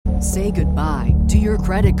Say goodbye to your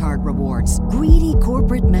credit card rewards. Greedy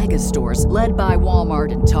corporate mega stores, led by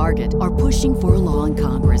Walmart and Target, are pushing for a law in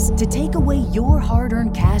Congress to take away your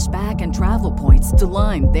hard-earned cash back and travel points to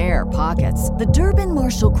line their pockets. The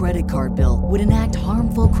Durbin-Marshall credit card bill would enact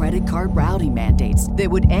harmful credit card routing mandates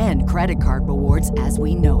that would end credit card rewards as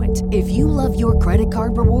we know it. If you love your credit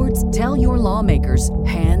card rewards, tell your lawmakers,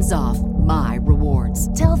 hands off my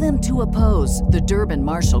rewards. Tell them to oppose the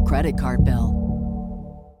Durbin-Marshall credit card bill.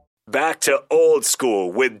 Back to old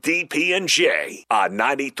school with DP and J on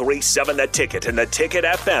 93.7 The Ticket and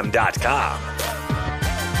theticketfm.com.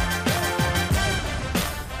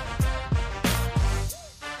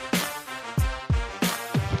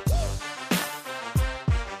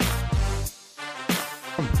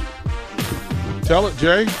 Tell it,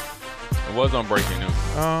 Jay. It was on breaking news.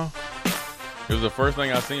 It was the first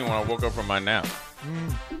thing I seen when I woke up from my nap.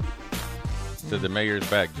 Said the mayor's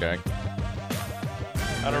back, Jack.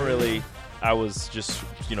 I was just,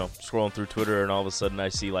 scrolling through Twitter, and all of a sudden I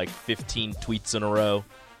see like 15 tweets in a row.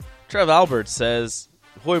 Trev Albert says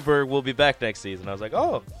Hoiberg will be back next season. I was like,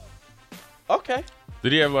 oh, okay.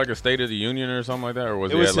 Did he have like a State of the Union or something like that? Or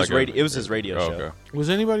was it was his radio? It was his radio show. Okay.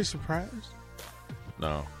 Was anybody surprised?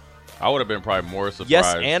 No. I would have been probably more surprised.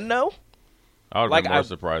 Yes and no? I would have been more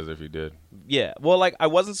surprised if he did. Yeah. Well, I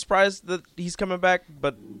wasn't surprised that he's coming back,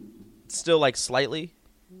 but still, slightly.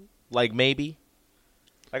 Maybe.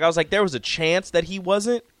 I was like, there was a chance that he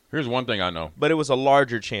wasn't. Here's one thing I know. But it was a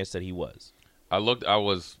larger chance that he was. I won't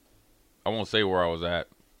say where I was at.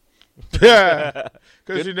 Yeah,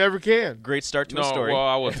 because you never can. Great start to a story. Well,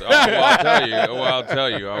 I'll tell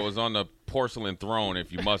you. I was on the porcelain throne,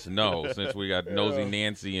 if you must know, since we got Nosy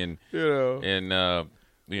Nancy and I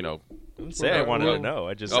didn't say I wanted to know.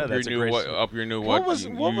 I just said that's a great story. Up your new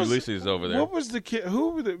Ulysses over there. What was the kid?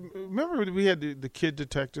 Remember we had the kid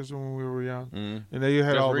detectives when we were young, and they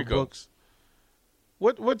had all Ricos. the books.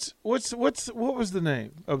 What was the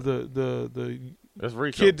name of the That's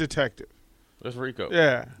Rico. kid detective? That's Rico.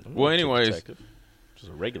 Yeah. Well, anyways, just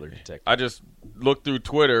a regular detective. I just looked through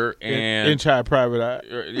Twitter and Inside Private Eye.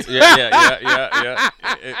 Yeah.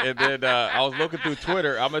 And then I was looking through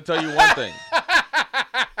Twitter. I'm gonna tell you one thing.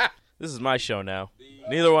 This is my show now.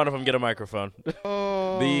 Neither one of them get a microphone.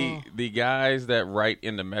 The guys that write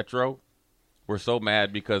in the Metro were so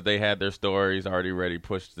mad because they had their stories already ready,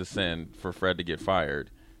 pushed to send for Fred to get fired,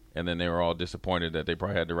 and then they were all disappointed that they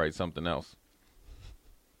probably had to write something else.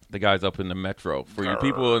 The guys up in the Metro, for you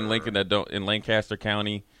people in Lincoln that don't, in Lancaster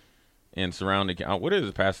County and surrounding, what is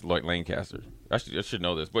it past Lancaster? I should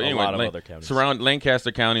know this, but anyway, lot of other counties.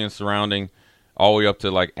 Lancaster County and surrounding, all the way up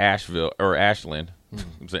to Asheville or Ashland.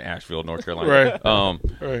 I'm saying Asheville, North Carolina.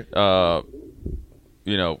 Right.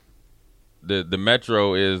 The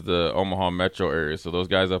Metro is the Omaha metro area, so those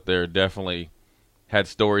guys up there definitely had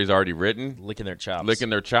stories already written, licking their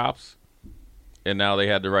chops, and now they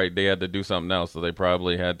had to do something else, so they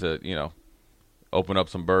probably had to open up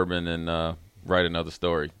some bourbon and write another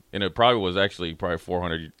story, and it probably was actually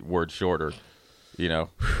 400 words shorter, Well,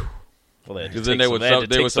 because then they would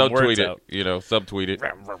subtweet it,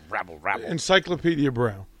 Rabble. Encyclopedia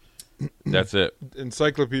Brown. That's it.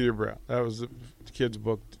 Encyclopedia Brown. That was the kid's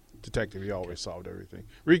book. Detective. He always solved everything.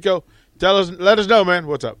 Rico, let us know, man.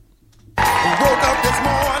 What's up? Woke up this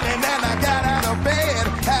morning and I got out of bed.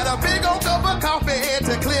 Had a big old cup of coffee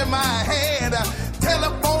to clear my head.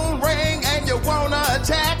 Telephone rang and you wanna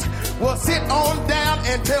chat? Well, sit on down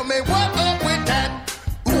and tell me what up with that.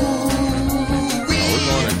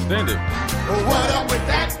 We're going extended. What up with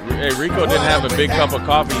that? Hey, Rico didn't have a big cup of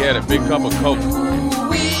coffee. He had a big cup of Coke.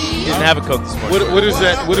 He didn't have a Coke this morning. What is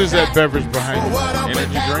that? What is that beverage behind it?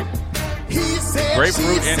 Energy drink.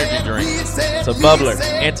 Grapefruit energy drink. It's a bubbler,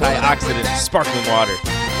 antioxidant, sparkling water.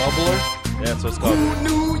 Bubbler? Yeah, that's what it's called.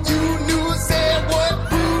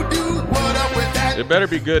 It better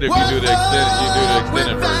be good if you do the extended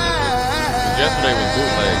version. Yesterday was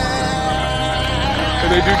bootleg.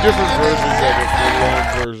 And they do different versions of it for the long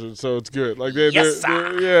version, so it's good.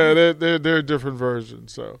 They're different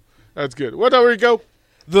versions, so that's good. What up, Rico?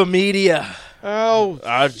 The media. Oh,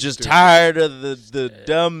 I'm just tired of the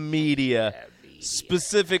dumb media.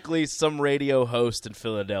 Specifically, some radio host in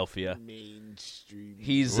Philadelphia. Mainstream.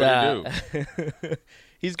 He's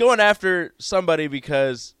he's going after somebody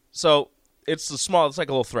because it's like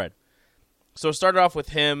a little thread. So it started off with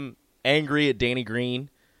him angry at Danny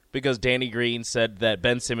Green because Danny Green said that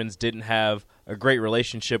Ben Simmons didn't have a great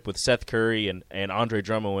relationship with Seth Curry and Andre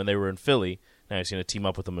Drummond when they were in Philly. Now he's going to team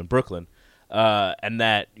up with them in Brooklyn. And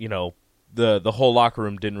that, the whole locker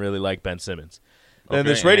room didn't really like Ben Simmons. Then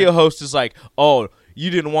this radio host is like, oh,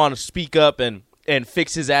 you didn't want to speak up and and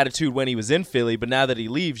fix his attitude when he was in Philly, but now that he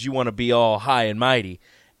leaves, you want to be all high and mighty.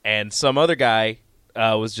 And some other guy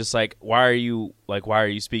was just like, why are you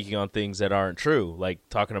speaking on things that aren't true? Like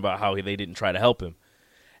talking about how they didn't try to help him.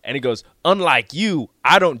 And he goes, unlike you,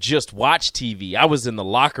 I don't just watch TV. I was in the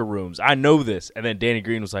locker rooms. I know this. And then Danny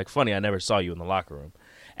Green was like, funny, I never saw you in the locker room.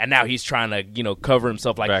 And now he's trying to, cover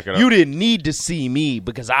himself like, you didn't need to see me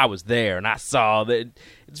because I was there and I saw that.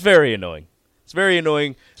 It's very annoying. It's very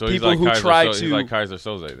annoying. So people he's like who try to, he's like Kaiser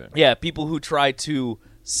Soze then. Yeah, people who try to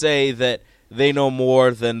say that they know more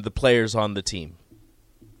than the players on the team.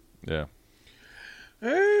 Yeah.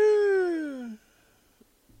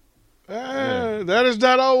 That is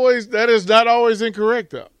not always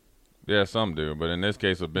incorrect though. Yeah, some do, but in this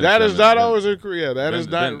case with Ben that Simmons, is not always incorrect. Yeah, that is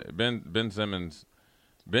not.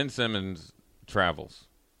 Ben Simmons travels.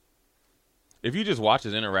 If you just watch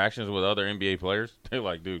his interactions with other NBA players, they're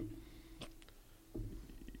like, dude,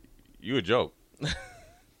 you a joke.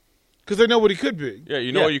 Because they know what he could be. Yeah,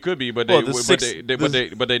 you know what you could be, but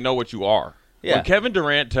they know what you are. Yeah. When Kevin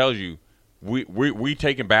Durant tells you, we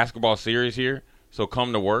taking basketball serious here, so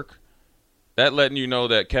come to work, that letting you know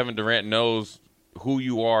that Kevin Durant knows who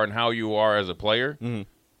you are and how you are as a player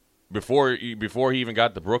before he even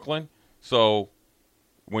got to Brooklyn. So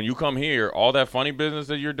when you come here, all that funny business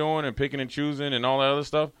that you're doing and picking and choosing and all that other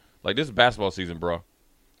stuff, like this is basketball season, bro.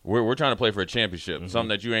 We're trying to play for a championship, something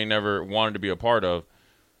that you ain't never wanted to be a part of.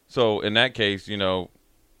 So in that case, Danny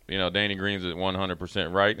Green's at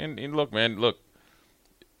 100% right. And look, man,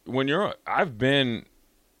 I've been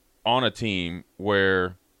on a team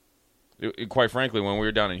where, quite frankly, when we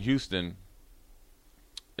were down in Houston,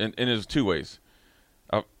 and it was two ways.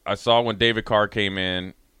 I saw when David Carr came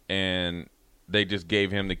in and they just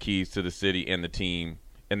gave him the keys to the city and the team,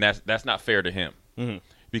 and that's not fair to him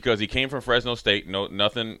because he came from Fresno State. No,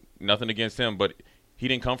 nothing against him, but he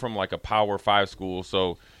didn't come from like a Power 5 school,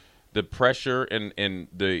 so the pressure and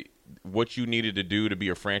the what you needed to do to be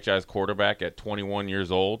a franchise quarterback at 21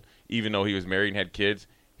 years old, even though he was married and had kids,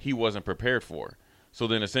 he wasn't prepared for. So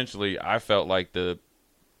then essentially I felt like the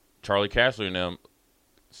Charlie Cashler and them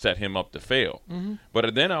set him up to fail.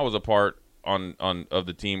 But then I was a part of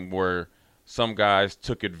the team where some guys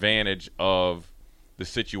took advantage of the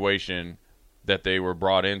situation that they were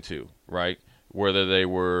brought into, right? Whether they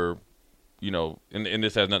were, and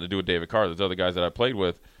this has nothing to do with David Carr. There's other guys that I played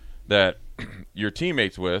with that you're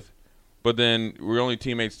teammates with, but then we're only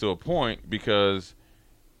teammates to a point because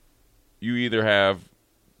you either have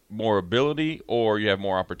more ability or you have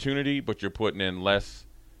more opportunity, but you're putting in less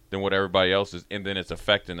than what everybody else is, and then it's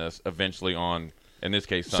affecting us eventually on, in this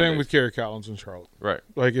case, Sundays. Same with Kerry Collins in Charlotte. Right.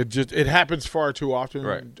 Like it happens far too often.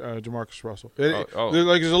 Right. Jamarcus Russell. Oh.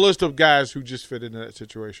 There's a list of guys who just fit into that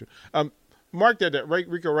situation. Mark that down.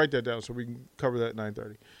 Rico, write that down so we can cover that at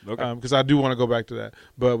 9:30. Okay. Because I do want to go back to that.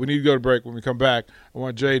 But we need to go to break. When we come back, I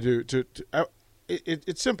want Jay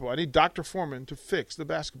it's simple. I need Dr. Foreman to fix the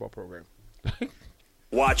basketball program.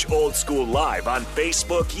 Watch Old School live on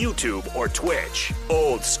Facebook, YouTube, or Twitch.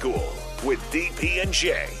 Old School with DP and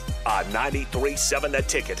J on 93.7 The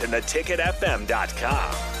Ticket and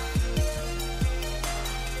theticketfm.com.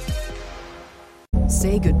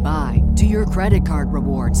 Say goodbye to your credit card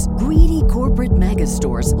rewards. Greedy corporate mega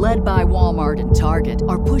stores, led by Walmart and Target,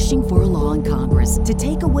 are pushing for a law in Congress to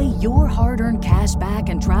take away your hard-earned cash back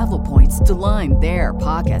and travel points to line their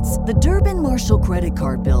pockets. The Durbin-Marshall credit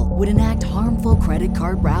card bill would enact harmful credit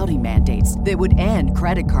card routing mandates that would end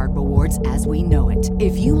credit card rewards as we know it.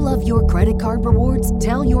 If you love your credit card rewards,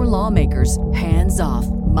 tell your lawmakers, hands off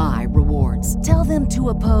my rewards. Tell them to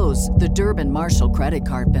oppose the Durbin-Marshall credit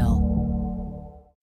card bill.